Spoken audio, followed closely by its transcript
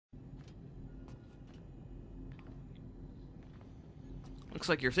Looks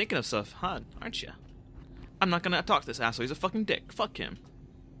like you're thinking of stuff, huh? Aren't you? I'm not gonna talk to this asshole. He's a fucking dick. Fuck him.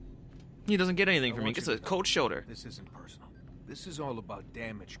 He doesn't get anything from me. He gets a cold shoulder. This isn't personal. This is all about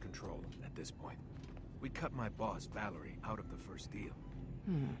damage control at this point. We cut my boss, Valerie, out of the first deal.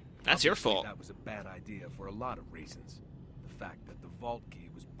 That's your Obviously, fault. That was a bad idea for a lot of reasons. The fact that the vault key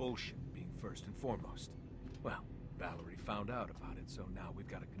was bullshit being first and foremost. Well, Valerie found out about it, so now we've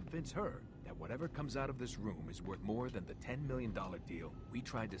got to convince her that whatever comes out of this room is worth more than the $10 million deal we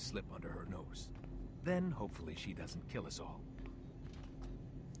tried to slip under her nose. Then, hopefully, she doesn't kill us all.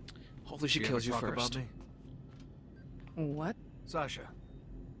 Hopefully she Did kills you ever talk first. about me? What? Sasha,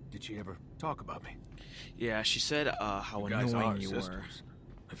 did she ever talk about me? Yeah, she said how You guys are annoying you were. sisters.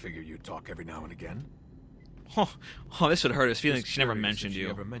 I figure you'd talk every now and again. Oh, this would hurt his feelings. Just She never curious if mentioned she you.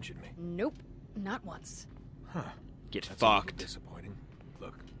 ever mentioned me. Nope. Not once. Huh. Get That's a little fucked. disappointing.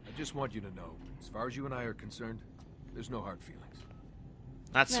 Look, I just want you to know, as far as you and I are concerned, there's no hard feelings.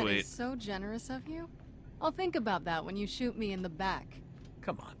 That's That sweet. is so generous of you. I'll think about that when you shoot me in the back.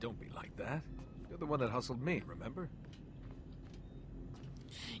 Come on, don't be like that. You're the one that hustled me, remember?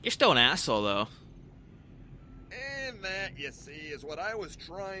 You're still an asshole, though. And that, you see, is what I was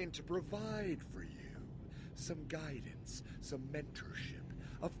trying to provide for you. Some guidance, some mentorship,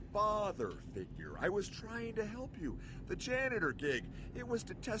 a father figure. I was trying to help you. The janitor gig, it was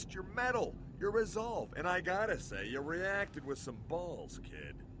to test your mettle, your resolve. And I gotta say, you reacted with some balls,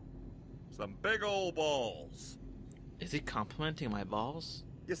 kid. Some big old balls. Is he complimenting my balls?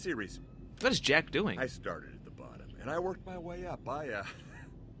 You see, Rhys, What is Jack doing? I started at the bottom, and I worked my way up. I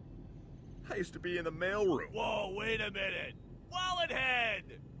used to be in the mailroom. Whoa, wait a minute. Wallet head!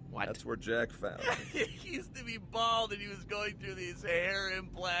 What? That's where Jack found me. He used to be bald and he was going through these hair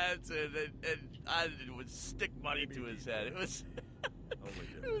implants and it would stick money to his head. It was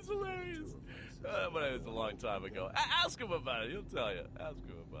it was hilarious. But it was a long time ago. Ask him about it. He'll tell you. Ask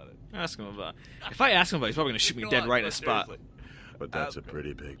him about it. Ask him about. If I ask him about it, he's probably gonna shoot me dead right in the spot. Seriously. But that's a Ask him.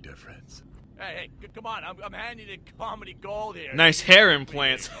 pretty big difference. Hey, come on. I'm handing you comedy gold here. Nice hair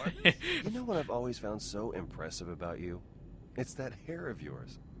implants. You know what I've always found so impressive about you? It's that hair of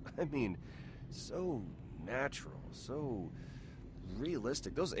yours. I mean, so natural, so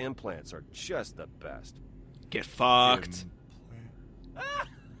realistic. Those implants are just the best. Get fucked.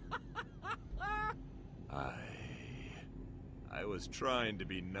 I was trying to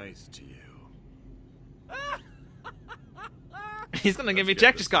be nice to you. He's gonna give me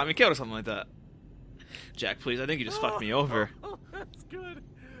Jack just got me killed or something like that. Jack, please. I think you just fucked me over. That's good.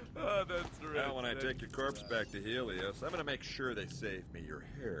 Oh, that's right. Now, when I take your corpse back to Helios, I'm going to make sure they save me your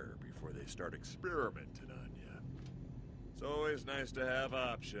hair before they start experimenting on you. It's always nice to have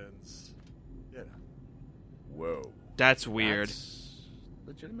options. You know. Whoa. That's weird. That's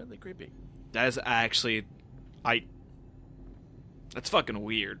legitimately creepy. That is actually, that's fucking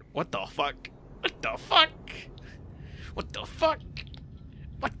weird. What the fuck? What the fuck? What the fuck?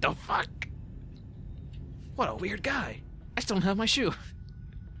 What the fuck? What a weird guy. I still don't have my shoe.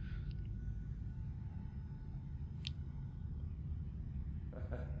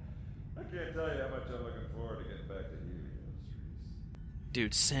 I can't tell you how much I'm looking forward to getting back to Helios, Rhys.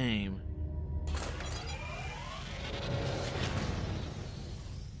 Dude, same.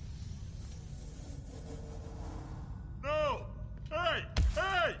 No! Hey!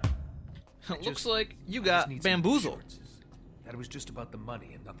 Hey! Looks like you I just got need some bamboozled. assurances that it was just about the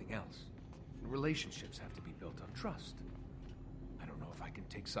money and nothing else. And relationships have to be built on trust. I don't know if I can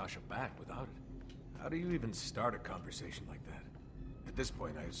take Sasha back without it. How do you even start a conversation like that? At this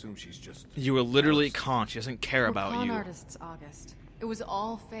point, I assume she's just... You were literally con. She doesn't care We're about con you. artists, August. It was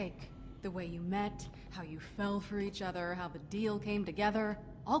all fake. The way you met, how you fell for each other, how the deal came together.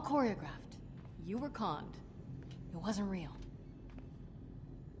 All choreographed. You were conned. It wasn't real.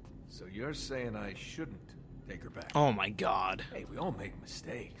 So you're saying I shouldn't take her back? Oh my god. Hey, we all make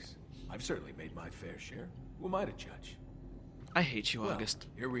mistakes. I've certainly made my fair share. Who am I to judge? I hate you, Well, August.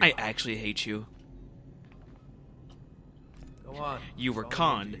 here we I are. actually hate you. Go on. You were It's all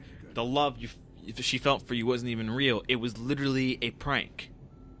conned. into you, the good. The love she felt for you wasn't even real. It was literally a prank.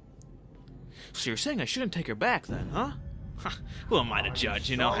 So you're saying I shouldn't take her back then, huh? Who am I to judge?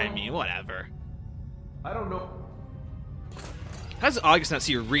 You know what I mean? Whatever. I don't know. How does August not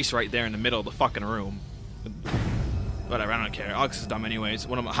see Rhys right there in the middle of the fucking room? Whatever, I don't care. August is dumb anyways.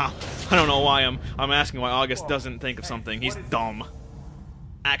 What am I? I don't know why I'm asking why August doesn't think of something. He's dumb.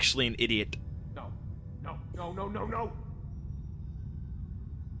 Actually an idiot. No. No, no, no, no, no.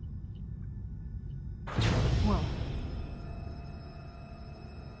 Whoa.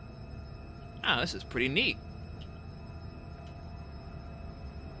 Ah, this is pretty neat.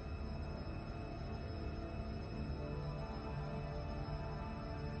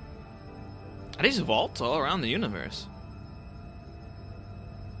 Are these vaults all around the universe?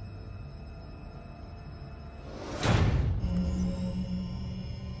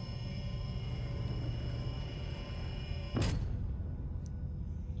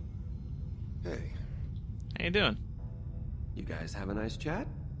 Hey, How you doing? you guys have a nice chat?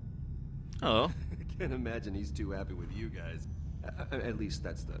 Hello. I can't imagine he's too happy with you guys. At least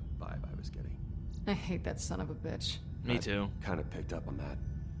that's the vibe I was getting. I hate that son of a bitch. Me too. Kind of picked up on that.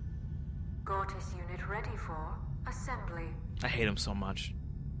 Gortys unit ready for assembly. I hate him so much.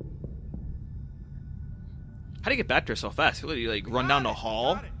 How do you get back there so fast? What, do you like run down the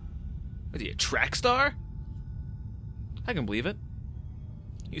hall? Is he a track star? I can believe it.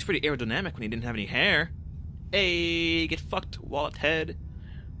 He was pretty aerodynamic when he didn't have any hair. Hey, get fucked, wallet head.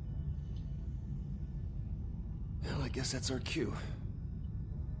 Well, I guess that's our cue.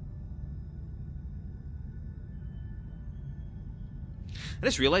 I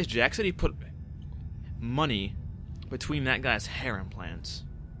just realized Jack said he put money between that guy's hair implants.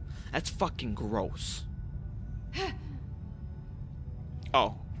 That's fucking gross.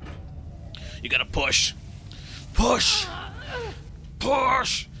 Oh. You gotta push. Push!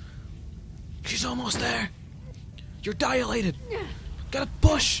 Push! She's almost there. You're dilated. Gotta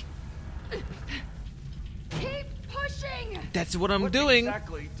push. Keep pushing! That's what I'm doing.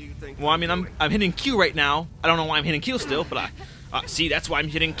 Exactly do you think Well, I mean, I'm hitting Q right now. I don't know why I'm hitting Q still, but see, that's why I'm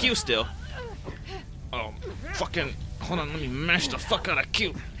hitting Q still. Oh, fucking, hold on, let me mash the fuck out of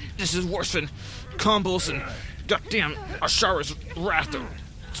Q. This is worse than combos and goddamn Ashara's Wrath or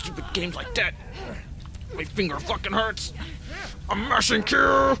stupid games like that. My finger fucking hurts. I'm mashing Q.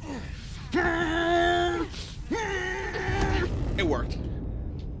 It worked.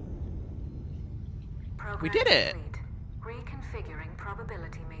 We did it. Complete. Reconfiguring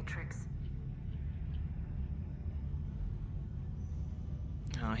probability matrix.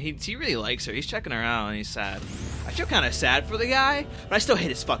 Oh, he really likes her. He's checking her out and he's sad. I feel kind of sad for the guy, but I still hate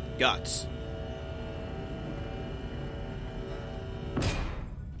his fucking guts.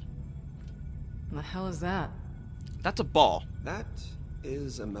 What the hell is that? That's a ball. That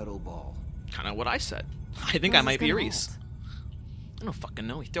is a metal ball. Kind of what I said. I think I might be Rhys. I don't fucking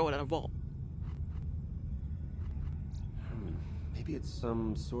know. He throw it at a vault. Maybe it's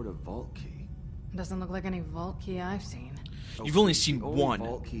some sort of vault key. Doesn't look like any vault key I've seen. You've only seen The only one.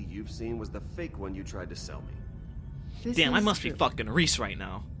 vault key you've seen was the fake one you tried to sell me. This Damn, I is must be true. fucking Rhys right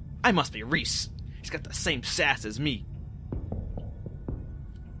now. I must be Rhys. He's got the same sass as me.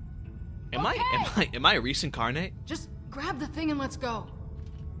 Am I Rhys incarnate? Just grab the thing and let's go.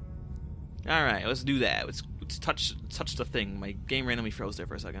 All right, let's do that. Let's touch the thing. My game randomly froze there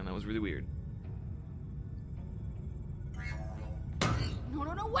for a second. That was really weird.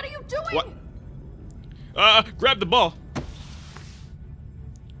 No, what are you doing? What? Grab the ball.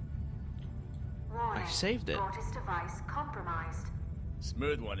 Warning. I saved it. Gortys device compromised.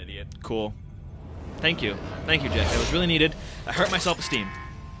 Smooth one, idiot. Cool. Thank you, Jack. That was really needed. I hurt my self-esteem.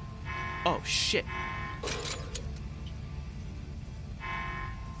 Oh shit.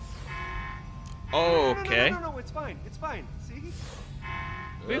 Okay. No, it's fine. It's fine. See?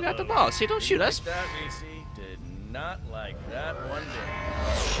 We got the ball. See, don't shoot us. That Rhys did not like that one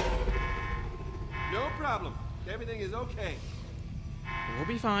bit. No problem. Everything is okay. We'll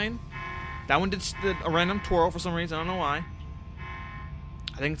be fine. That one did a random twirl for some reason. I don't know why.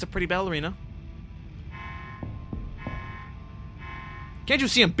 I think it's a pretty ballerina. Can't you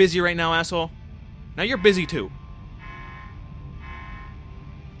see I'm busy right now, asshole? Now you're busy too.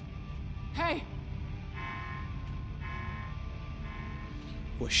 Hey!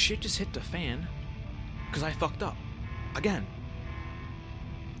 Well, shit just hit the fan. Because I fucked up. Again.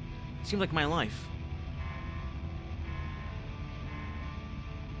 Seemed like my life.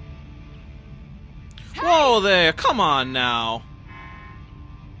 Whoa there, come on now.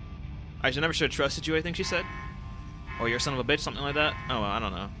 I never should have trusted you, I think she said. Or you're a son of a bitch, something like that. Oh, well, I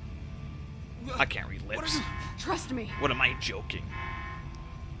don't know. I can't read lips. Trust me. What am I joking?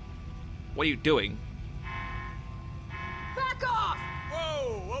 What are you doing? Back off!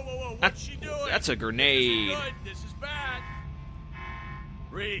 Whoa, what's she doing? That's a grenade. This is good, this is bad.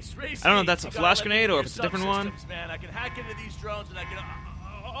 Rhys, I don't know if that's a flash grenade or if it's a different one. Man, I can hack into these drones and I can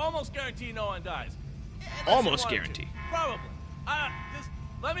almost guarantee no one dies. Almost guarantee. Probably. Just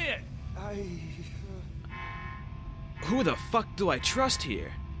let me in. Who the fuck do I trust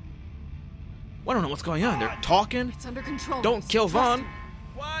here? Well, I don't know what's going on. They're talking. It's under control. Don't Rhys. kill Trust Vaughn. me.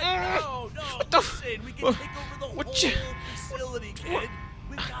 Why? No, What the listen, we can take over the what whole you- facility, kid.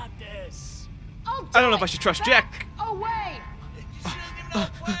 We got this. I'll I don't know do if I it. should trust Back Jack. Away! You shouldn't give it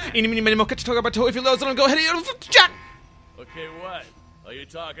away. Any, many, more catch talk about if you lose, then go ahead and Jack. Okay, what? Are you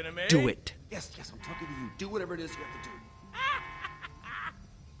talking to me? Do it. Yes, I'm talking to you. Do whatever it is you have to do.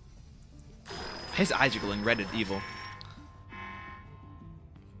 His eyes are glowing red and evil.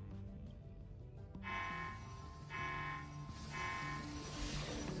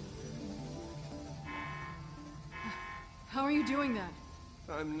 How are you doing that?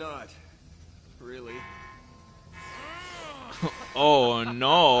 I'm not. Really? Oh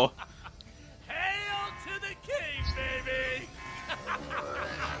no. Hail to the king, baby!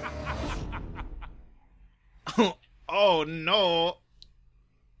 Oh no.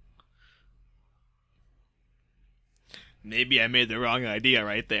 Maybe I made the wrong idea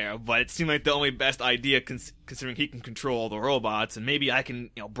right there, but it seemed like the only best idea considering he can control the robots, and maybe I can,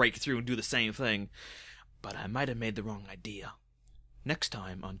 break through and do the same thing. But I might have made the wrong idea. Next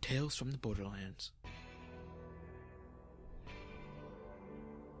time on Tales from the Borderlands.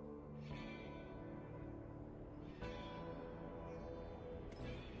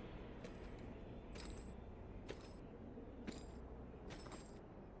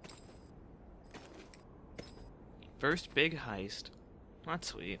 First big heist. That's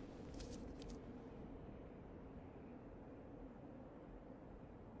sweet.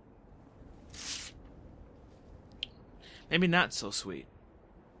 Maybe not so sweet.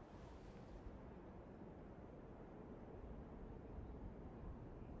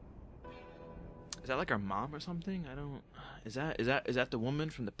 Is that like our mom or something? I don't. Is that the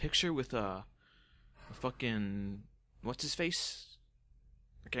woman from the picture with fucking what's his face?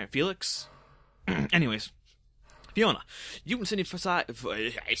 Okay, Felix. Anyways. Fiona, you and 75...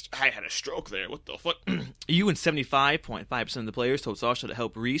 I had a stroke there, what the fuck? You and 75.5% of the players told Sasha to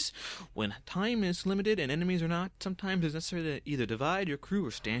help Rhys. When time is limited and enemies are not, sometimes it's necessary to either divide your crew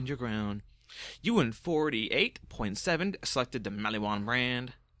or stand your ground. You and 48.7% selected the Maliwan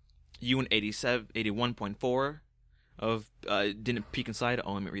brand. You and 81.4% of didn't peek inside.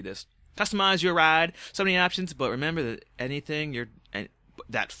 Oh, let me read this. Customize your ride. So many options, but remember that anything you're...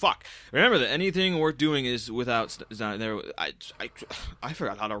 Remember that anything worth doing is without... I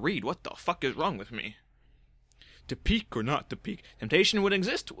forgot how to read. What the fuck is wrong with me? To peak or not to peak. Temptation would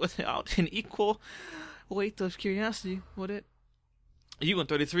exist without an equal weight of curiosity, would it? You and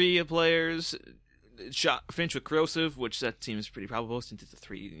 33 players finished with corrosive, which that seems pretty probable since it's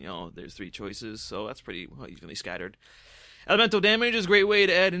there's 3 choices, so that's pretty evenly scattered. Elemental damage is a great way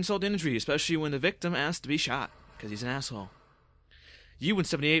to add insult to injury, especially when the victim asks to be shot, because he's an asshole. You and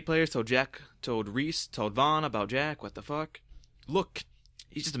 78 players told Rhys, told Vaughn about Jack. What the fuck? Look,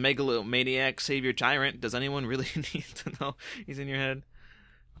 he's just a megalomaniac savior tyrant. Does anyone really need to know he's in your head?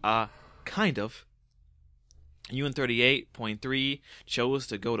 Kind of. You and 38.3 chose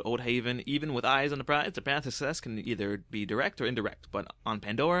to go to Old Haven. Even with eyes on the prize, the path to success can either be direct or indirect. But on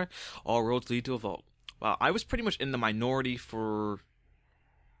Pandora, all roads lead to a vault. Wow, I was pretty much in the minority for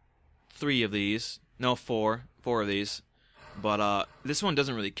 3 of these. No, 4 of these. But this one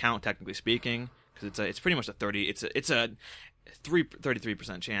doesn't really count, technically speaking, because it's pretty much a 33%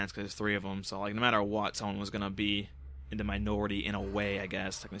 chance, because there's 3 of them. So like no matter what, someone was gonna be in the minority in a way, I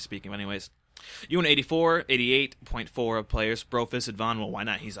guess, technically speaking. But anyways, you and 88.4 of players, Brofist and Vaughn. Well, why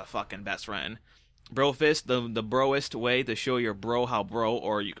not? He's a fucking best friend. Brofist, the broest way to show your bro how bro,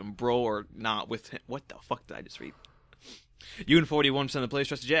 or you can bro or not with him. What the fuck did I just read? You and 41% of the players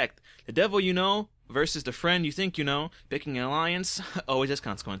trusted Jack. The devil you know versus the friend you think you know. Picking an alliance always has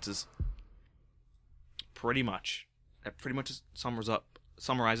consequences. Pretty much. That pretty much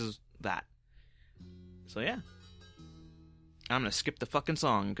summarizes that. So yeah. I'm gonna skip the fucking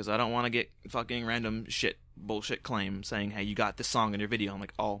song because I don't want to get fucking random bullshit claim saying, hey, you got this song in your video. I'm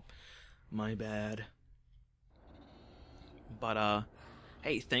like, oh, my bad. But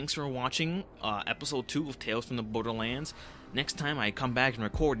hey, thanks for watching episode 2 of Tales from the Borderlands. Next time I come back and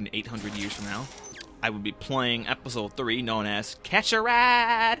record in 800 years from now, I will be playing episode 3, known as Catch a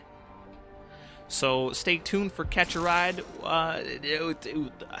Ride. So stay tuned for Catch a Ride. I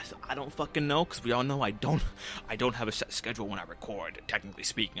don't fucking know, because we all know I don't have a set schedule when I record. Technically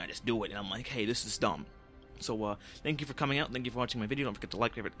speaking, I just do it, and I'm like, hey, this is dumb. So thank you for coming out. Thank you for watching my video. Don't forget to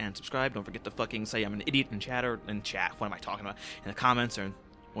like, favorite, and subscribe. Don't forget to fucking say I'm an idiot in chat. What am I talking about? In the comments or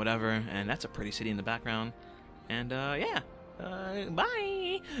whatever. And that's a pretty city in the background. And yeah.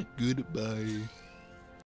 Bye. Goodbye.